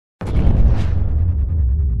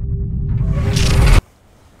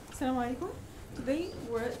Assalamu alaikum. Today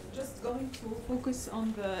we're just going to focus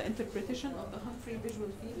on the interpretation of the Humphrey visual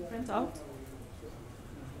field printout.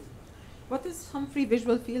 What is Humphrey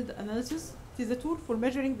visual field analysis? It is a tool for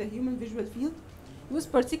measuring the human visual field,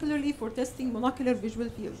 used particularly for testing monocular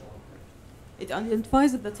visual field. It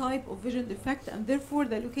identifies the type of vision defect and therefore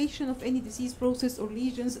the location of any disease process or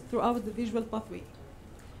lesions throughout the visual pathway.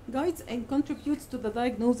 Guides and contributes to the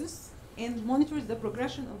diagnosis and monitors the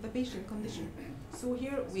progression of the patient condition. So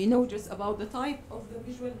here we know just about the type of the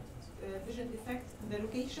visual vision defect, the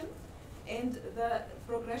location, and the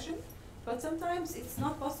progression. But sometimes it's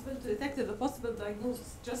not possible to detect the possible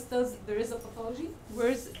diagnosis, just as there is a pathology,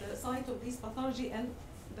 where's the site of this pathology and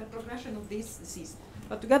the progression of this disease.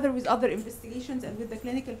 But together with other investigations and with the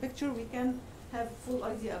clinical picture, we can have a full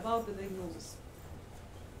idea about the diagnosis.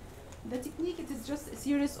 The technique, it is just a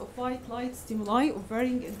series of white light stimuli of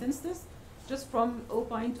varying intensities, just from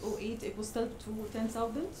 0.08 epistel to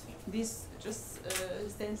 10,000. This just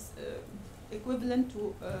stands equivalent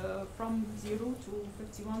to from 0 to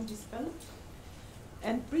 51 decibel.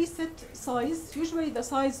 And preset size, usually the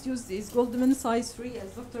size used is Goldman size 3,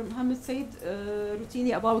 as Dr. Mohammed said,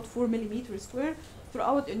 routinely about 4 millimeters square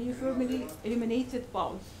throughout a uniformly illuminated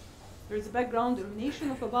bowl. There is a background illumination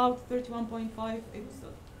of about 31.5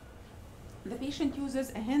 epistel. The patient uses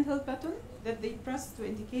a handheld button that they press to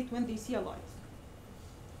indicate when they see a light.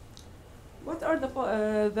 What are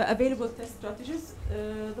the available test strategies?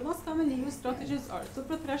 The most commonly used strategies are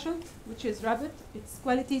suprathreshold, which is rapid. It's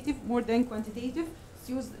qualitative more than quantitative. It's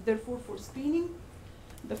used therefore for screening.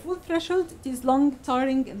 The full threshold, it is long,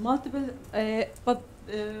 tiring, and multiple, but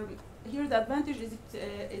here the advantage is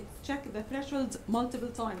it checks the threshold multiple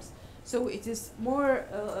times. So it is more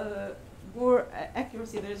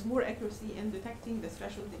accuracy, there is more accuracy in detecting the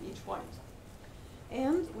threshold in each point.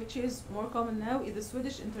 And, which is more common now, is the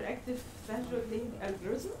Swedish interactive thresholding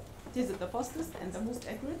algorithm. It is the fastest and the most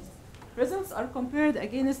accurate. Results are compared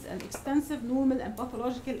against an extensive normal and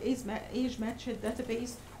pathological age-matched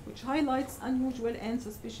database, which highlights unusual and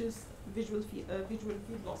suspicious visual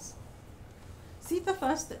field loss. CETA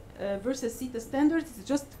fast versus CETA standard is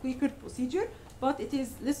just quicker procedure, but it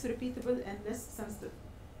is less repeatable and less sensitive.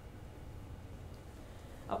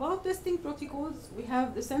 About testing protocols, we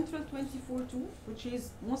have the central 24-2, which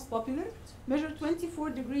is most popular, measure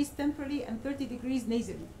 24 degrees temporally and 30 degrees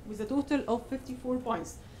nasally, with a total of 54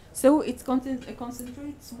 points. So it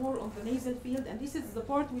concentrates more on the nasal field, and this is the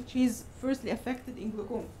part which is firstly affected in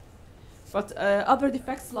glaucoma. But other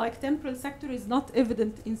defects like temporal sector is not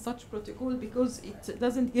evident in such protocol because it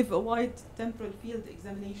doesn't give a wide temporal field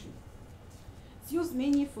examination. It's used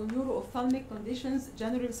mainly for neuro-ophthalmic conditions,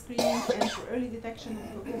 general screening, and for early detection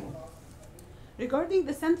of glaucoma. Regarding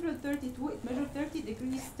the central 32, it measures 30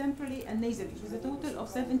 degrees temporally and nasally, with a total of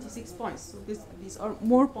 76 points. So these are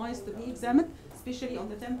more points to be examined, especially on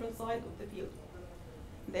the temporal side of the field.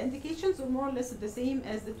 The indications are more or less the same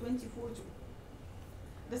as the 24-2.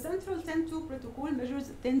 The central 10-2 protocol measures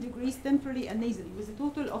 10 degrees temporally and nasally, with a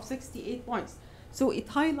total of 68 points. So it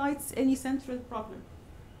highlights any central problem.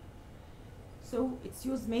 So it's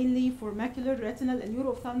used mainly for macular, retinal, and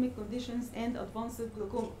neuro-ophthalmic conditions and advanced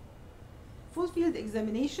glaucoma. Full field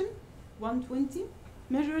examination, 120,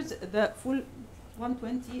 measures the full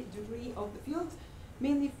 120 degree of the field,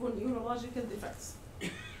 mainly for neurological defects.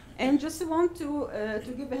 And just want to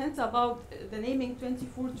give a hint about the naming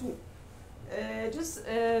 24-2.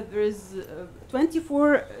 There is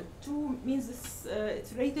 24-2 means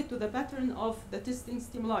it's related to the pattern of the testing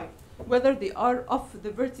stimuli, whether they are off the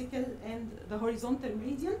vertical and the horizontal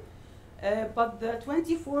meridian, but the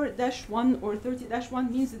 24-1 or 30-1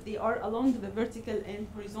 means that they are along the vertical and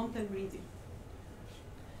horizontal meridian.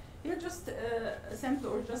 Here just a sample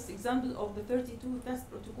or just example of the 32 test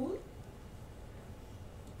protocol.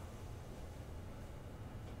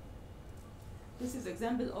 This is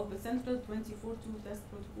example of the central 24-2 test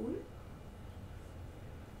protocol.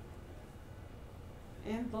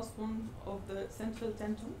 And last one of the central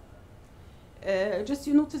 10-2. Just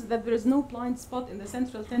you notice that there is no blind spot in the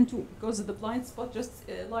central 10-2 because the blind spot just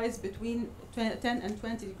lies between 10 and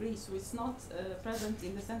 20 degrees, so it's not present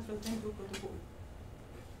in the central 10-2 protocol.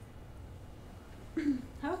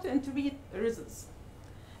 How to interpret results?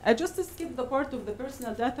 Just to skip the part of the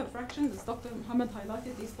personal data fraction, as Dr. Mohammed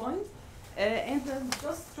highlighted this point, and then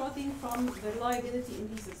just starting from the reliability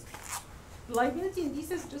indices. Reliability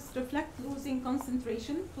indices just reflect losing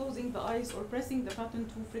concentration, closing the eyes, or pressing the button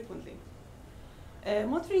too frequently.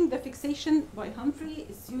 Monitoring the fixation by Humphrey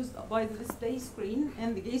is used by the display screen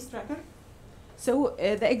and the gaze tracker. So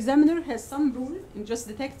the examiner has some rule in just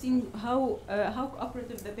detecting how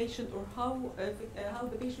cooperative the patient or how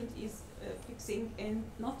the patient is fixing, and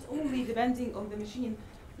not only depending on the machine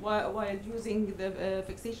while using the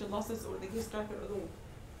fixation losses or the gaze tracker alone.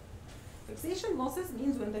 Fixation losses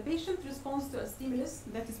means when the patient responds to a stimulus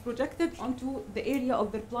that is projected onto the area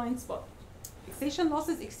of their blind spot. Fixation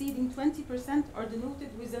losses exceeding 20% are denoted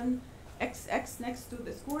with an XX next to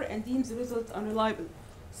the score and deems the result unreliable.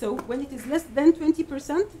 So when it is less than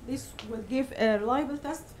 20%, this will give a reliable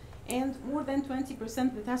test, and more than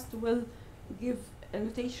 20%, the test will give a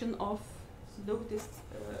notation of low test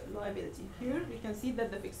reliability. Here we can see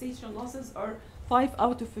that the fixation losses are 5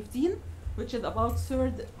 out of 15, which is about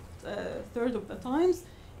third of the times,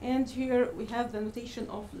 and here we have the notation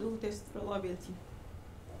of low test reliability.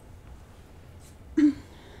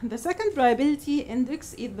 The second reliability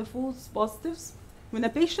index is the false positives. When a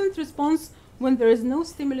patient responds when there is no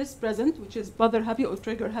stimulus present, which is bother happy or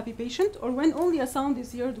trigger happy patient, or when only a sound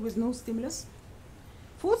is heard with no stimulus.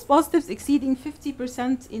 False positives exceeding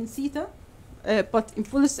 50% in theta, but in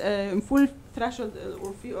full threshold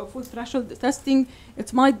or full threshold testing,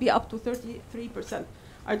 it might be up to 33%.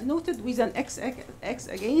 Are denoted with an X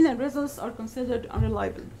again, and results are considered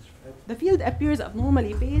unreliable. The field appears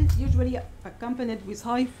abnormally pale, usually accompanied with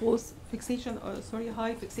high fixation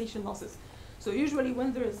losses. So usually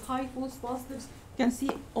when there is high false positives, you can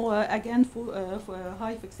see again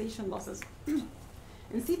high fixation losses.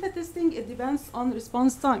 In theta testing, it depends on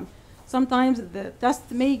response time. Sometimes the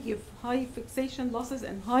test may give high fixation losses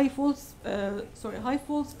and high false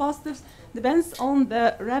positives, depends on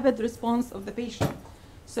the rapid response of the patient.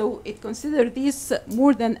 So it considers this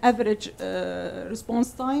more than average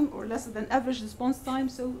response time or less than average response time,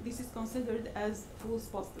 so this is considered as false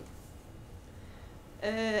positive.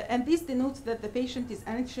 And this denotes that the patient is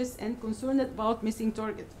anxious and concerned about missing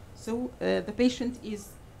target. So the patient is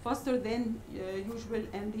faster than usual,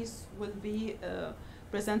 and this will be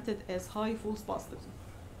presented as high false positives.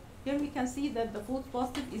 Here we can see that the false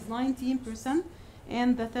positive is 19%,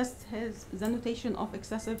 and the test has the notation of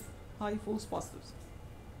excessive high false positives.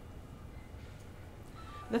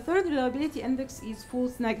 The third reliability index is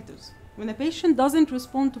false negatives. When a patient doesn't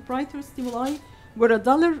respond to brighter stimuli where a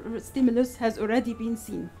duller stimulus has already been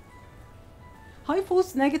seen. High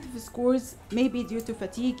false negative scores may be due to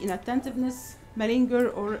fatigue, inattentiveness, malingering,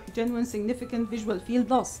 or genuine significant visual field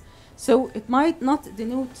loss. So it might not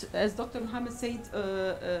denote, as Dr. Mohammed said,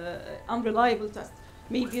 unreliable test.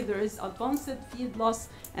 Maybe there is advanced field loss,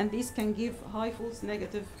 and this can give high false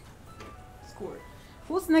negative score.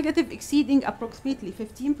 False negative exceeding approximately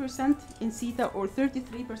 15% in theta or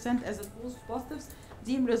 33% as a false positives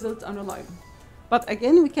deem result unreliable. But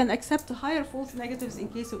again, we can accept higher false negatives in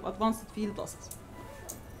case of advanced field losses.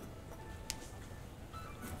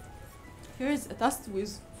 Here is a test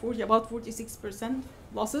with about 46%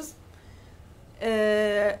 losses.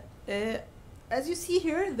 As you see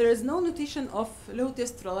here, there is no notation of low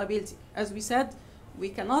test reliability. As we said, we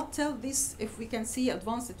cannot tell this if we can see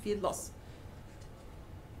advanced field loss.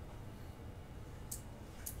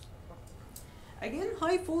 Again,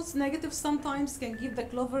 high false negatives sometimes can give the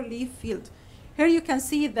clover leaf field. Here you can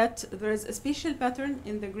see that there is a spatial pattern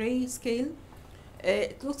in the gray scale.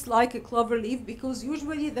 It looks like a clover leaf because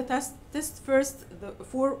usually the test first the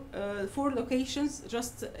four locations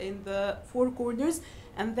just in the four corners,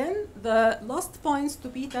 and then the last points to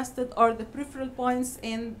be tested are the peripheral points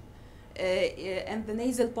and the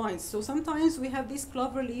nasal points. So sometimes we have this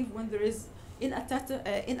clover leaf when there is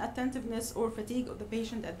inattentiveness or fatigue of the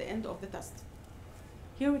patient at the end of the test.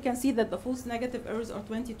 Here we can see that the false negative errors are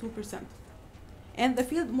 22%. And the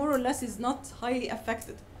field more or less is not highly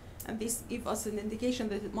affected. And this gives us an indication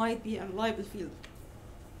that it might be a reliable field.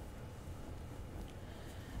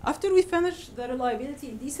 After we finish the reliability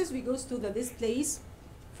indices, we go to the displays.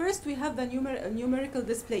 First, we have the numerical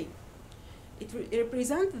display. It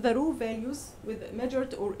represents the raw values with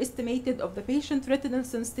measured or estimated of the patient retinal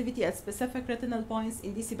sensitivity at specific retinal points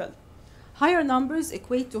in decibel. Higher numbers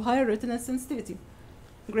equate to higher retinal sensitivity,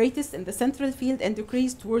 greatest in the central field and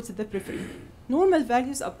decreased towards the periphery. Normal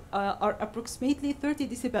values are approximately 30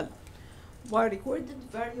 decibel, while recorded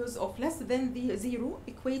values of less than 0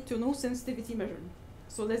 equate to no sensitivity measured.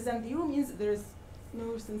 So less than 0 means there is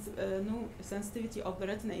no sensitivity of the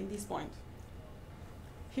retina in this point.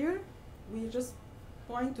 Here, we just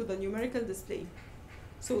point to the numerical display.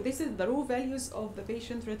 So this is the raw values of the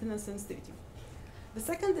patient retinal sensitivity. The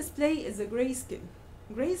second display is a grayscale.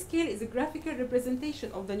 Grayscale is a graphical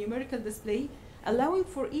representation of the numerical display, allowing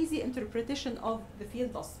for easy interpretation of the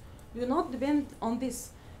field loss. Do not depend on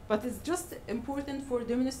this. But it's just important for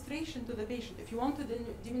demonstration to the patient. If you want to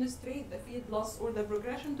demonstrate the field loss or the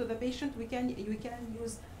progression to the patient, we can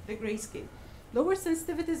use the grayscale. Lower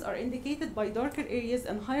sensitivities are indicated by darker areas,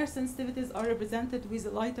 and higher sensitivities are represented with a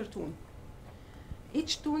lighter tone.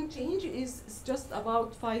 Each tone change is just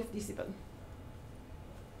about 5 decibel.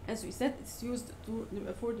 As we said, it's used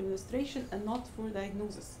for demonstration and not for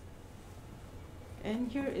diagnosis.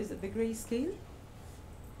 And here is the grayscale.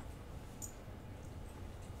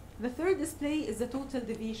 The third display is the total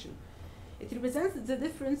deviation. It represents the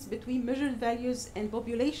difference between measured values and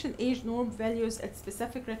population age norm values at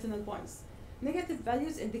specific retinal points. Negative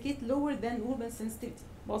values indicate lower than normal sensitivity.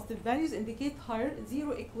 Positive values indicate higher.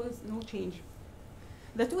 0 equals no change.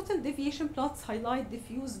 The total deviation plots highlight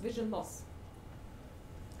diffuse vision loss.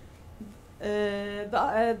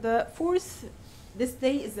 The fourth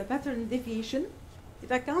display is the pattern deviation. It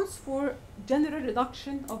accounts for general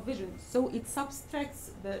reduction of vision, so it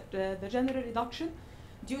subtracts the general reduction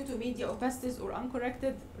due to media opacities or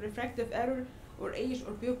uncorrected refractive error or age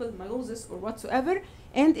or pupil miosis or whatsoever,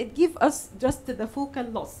 and it gives us just the focal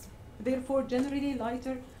loss. Therefore, generally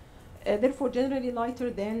lighter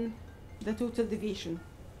than the total deviation.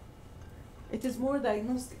 It is more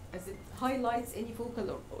diagnostic as it highlights any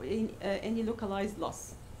focal or any localized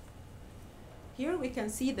loss. Here we can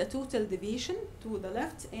see the total deviation to the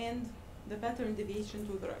left and the pattern deviation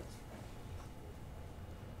to the right.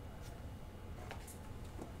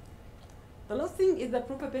 The last thing is the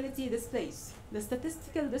probability displays. The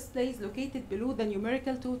statistical displays located below the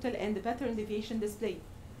numerical total and the pattern deviation display.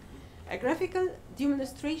 A graphical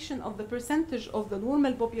demonstration of the percentage of the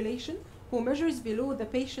normal population who measures below the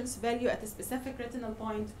patient's value at a specific retinal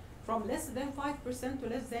point from less than 5% to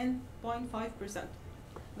less than 0.5%.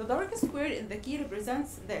 The dark square in the key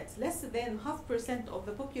represents that less than 0.5% of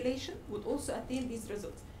the population would also attain these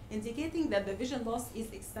results, indicating that the vision loss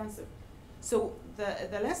is extensive. So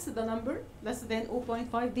the less the number, less than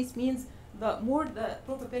 0.5, this means the more the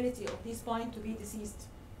probability of this point to be deceased.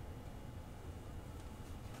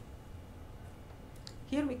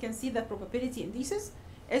 Here we can see the probability indices.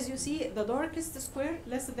 As you see, the darkest square,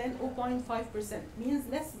 less than 0.5%, means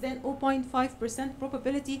less than 0.5%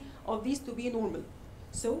 probability of these to be normal.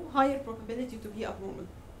 So higher probability to be abnormal.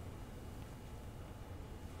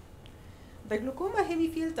 The glaucoma heavy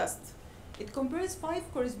field test. It compares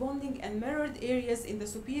 5 corresponding and mirrored areas in the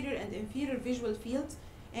superior and inferior visual field,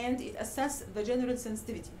 and it assesses the general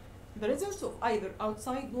sensitivity. The results of either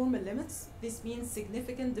outside normal limits, this means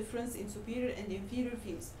significant difference in superior and inferior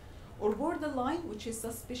fields, or borderline, which is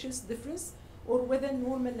suspicious difference, or within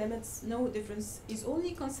normal limits, no difference, is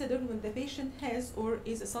only considered when the patient has or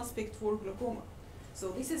is a suspect for glaucoma. So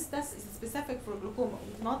this test is specific for glaucoma.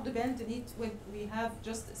 We do not depend on it when we have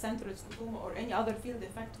just central glaucoma or any other field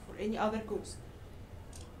effect for any other cause.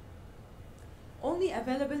 Only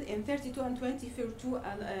available in 32 and 24/2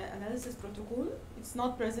 analysis protocol. It's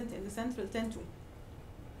not present in the central 10/2.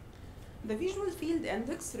 The visual field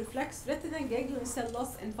index reflects retinal ganglion cell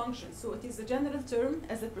loss and function. So it is a general term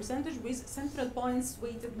as a percentage with central points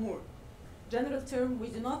weighted more. General term, we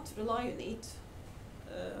do not rely on it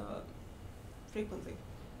frequently.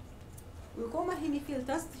 Glaucoma hemifield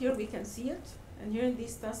test, here we can see it, and here in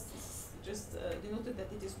these tests it's just denoted that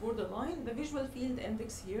it is borderline. The visual field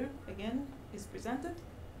index here again is presented.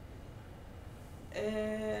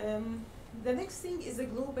 The next thing is the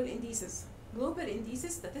global indices. Global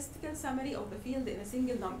indices, statistical summary of the field in a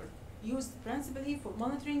single number, used principally for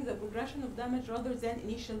monitoring the progression of damage rather than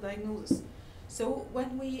initial diagnosis. So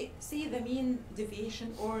when we see the mean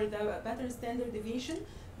deviation or the pattern standard deviation,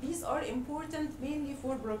 these are important mainly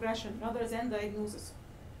for progression rather than diagnosis.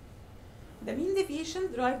 The mean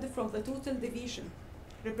deviation derived from the total deviation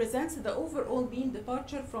represents the overall mean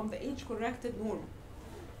departure from the age-corrected norm.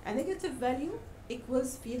 A negative value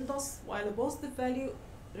equals field loss, while a positive value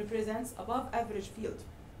represents above average field.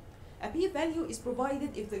 A p-value is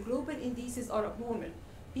provided if the global indices are abnormal.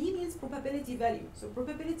 P means probability value. So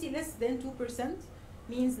probability less than 2%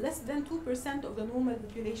 means less than 2% of the normal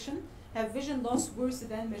population have vision loss worse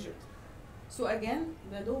than measured. So again,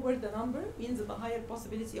 the lower the number means the higher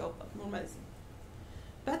possibility of abnormality.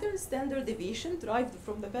 Pattern standard deviation derived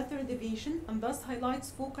from the pattern deviation and thus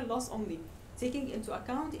highlights focal loss only, taking into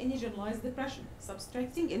account any generalized depression,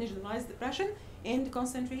 subtracting any generalized depression, and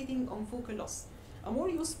concentrating on focal loss. A more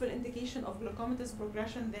useful indication of glaucomatous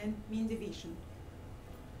progression than mean deviation.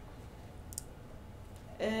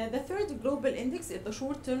 The third global index is the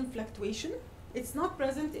short-term fluctuation. It's not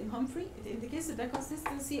present in Humphrey. It indicates the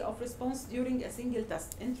consistency of response during a single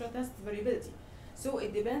test, intra-test variability. So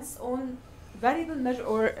it depends on variable measure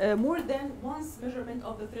or more than once measurement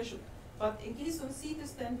of the threshold. But in case on CT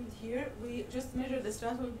standard here, we just measure the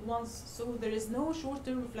threshold once, so there is no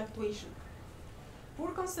short-term fluctuation.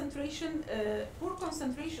 Poor concentration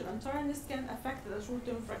and tiredness can affect the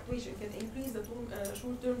short-term fluctuation, can increase the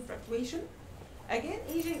short-term fluctuation. Again,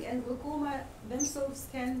 aging and glaucoma themselves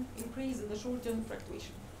can increase the short-term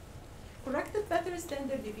fluctuation. Corrected better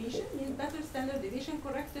standard deviation means better standard deviation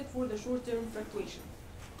corrected for the short-term fluctuation.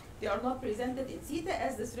 They are not presented in theta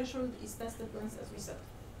as the threshold is tested once, as we said.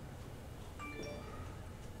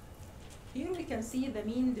 Here we can see the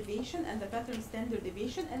mean deviation and the pattern standard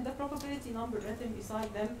deviation and the probability number written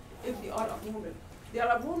beside them if they are abnormal. They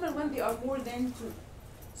are abnormal when they are more than 2.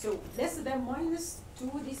 So less than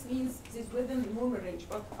 -2, this means this is within the normal range,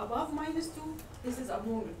 but above -2, this is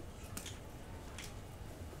abnormal.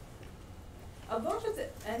 Advantages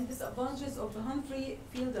and disadvantages of the Humphrey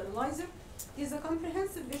field analyzer. It is a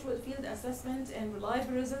comprehensive visual field assessment and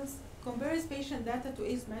reliable results, compares patient data to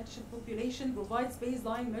age-matched population, provides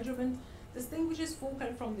baseline measurement, distinguishes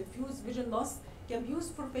focal from diffuse vision loss, can be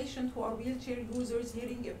used for patients who are wheelchair users,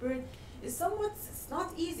 hearing impaired. It's not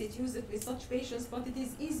easy to use it with such patients, but it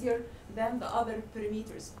is easier than the other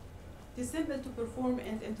parameters. It is simple to perform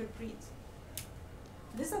and interpret.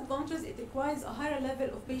 Disadvantages, it requires a higher level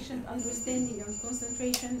of patient understanding and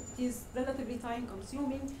concentration. It is relatively time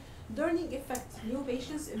consuming. Learning effect, new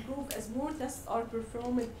patients improve as more tests are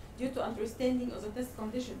performed due to understanding of the test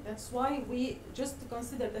condition. That's why we just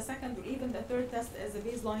consider the second or even the third test as a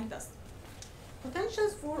baseline test.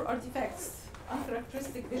 Potentials for artifacts,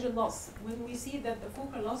 uncharacteristic vision loss. When we see that the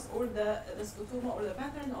focal loss or the scotoma or the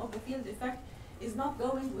pattern of the field effect is not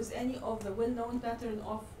going with any of the well-known pattern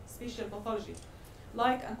of spatial pathology,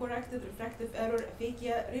 like uncorrected refractive error,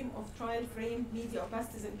 aphakia, rim of trial frame, media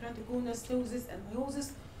opacities and keratoconus, ptosis and meiosis.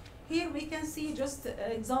 Here we can see just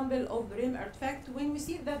an example of the rim artifact. When we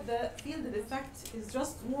see that the field defect is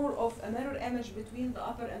just more of a mirror image between the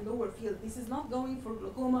upper and lower field. This is not going for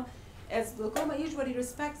glaucoma, as glaucoma usually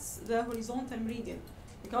respects the horizontal meridian.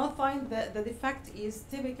 You cannot find that the defect is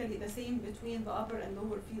typically the same between the upper and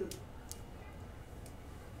lower field.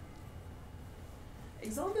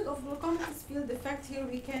 Example of glaucomatous field defect, here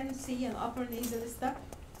we can see an upper nasal step.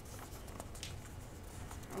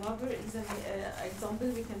 Another example,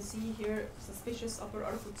 we can see here suspicious upper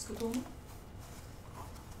arcuate scotoma.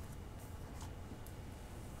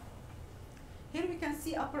 Here we can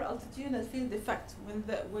see upper altitudinal field defect.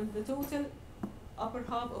 When the total upper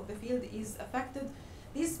half of the field is affected,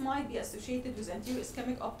 this might be associated with anterior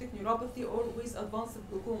ischemic optic neuropathy or with advanced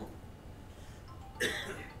glaucoma.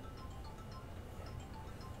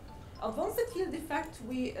 Advanced field defect,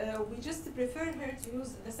 we just prefer here to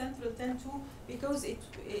use the central 10-2 because it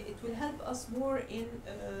will help us more in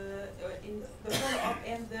the follow-up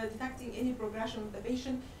and detecting any progression of the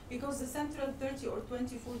patient, because the central 30 or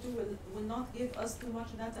 24-2 will not give us too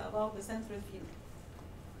much data about the central field.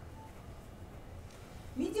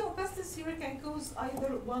 Media opacities here can cause either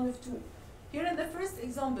one of two. Here in the first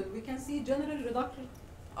example, we can see general reduction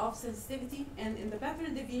of sensitivity, and in the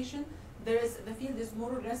pattern deviation, the field is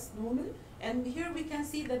more or less normal, and here we can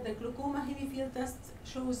see that the glaucoma hemifield test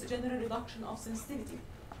shows general reduction of sensitivity,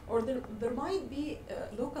 or there might be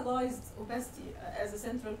localized opacity as a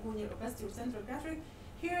central corneal opacity or central cataract.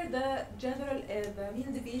 Here the general, the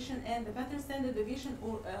mean deviation and the pattern standard deviation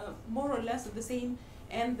are more or less the same,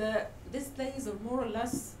 and the displays are more or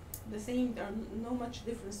less the same. There are no much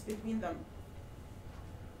difference between them.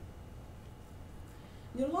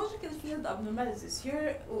 Neurological field abnormalities.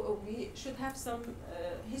 Here we should have some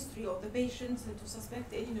history of the patient to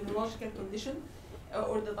suspect any neurological condition,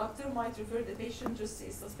 or the doctor might refer the patient just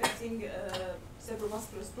is suspecting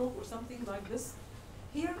cerebrovascular stroke or something like this.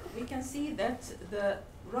 Here we can see that the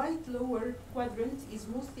right lower quadrant is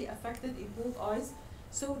mostly affected in both eyes.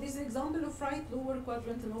 So this example of right lower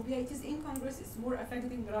quadrant anopia, it is incongruous, it's more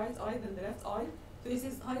affecting the right eye than the left eye. So this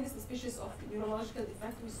is highly suspicious of neurological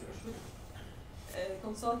defect, which you should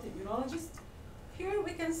consult a neurologist. Here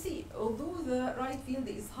we can see, although the right field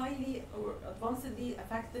is highly or advancedly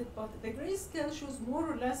affected, but the gray scale shows more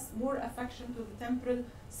or less more affection to the temporal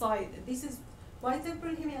side. This is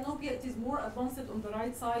bitemporal hemianopia, it is more advanced on the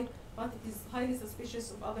right side, but it is highly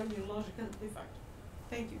suspicious of other neurological defect.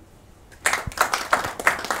 Thank you.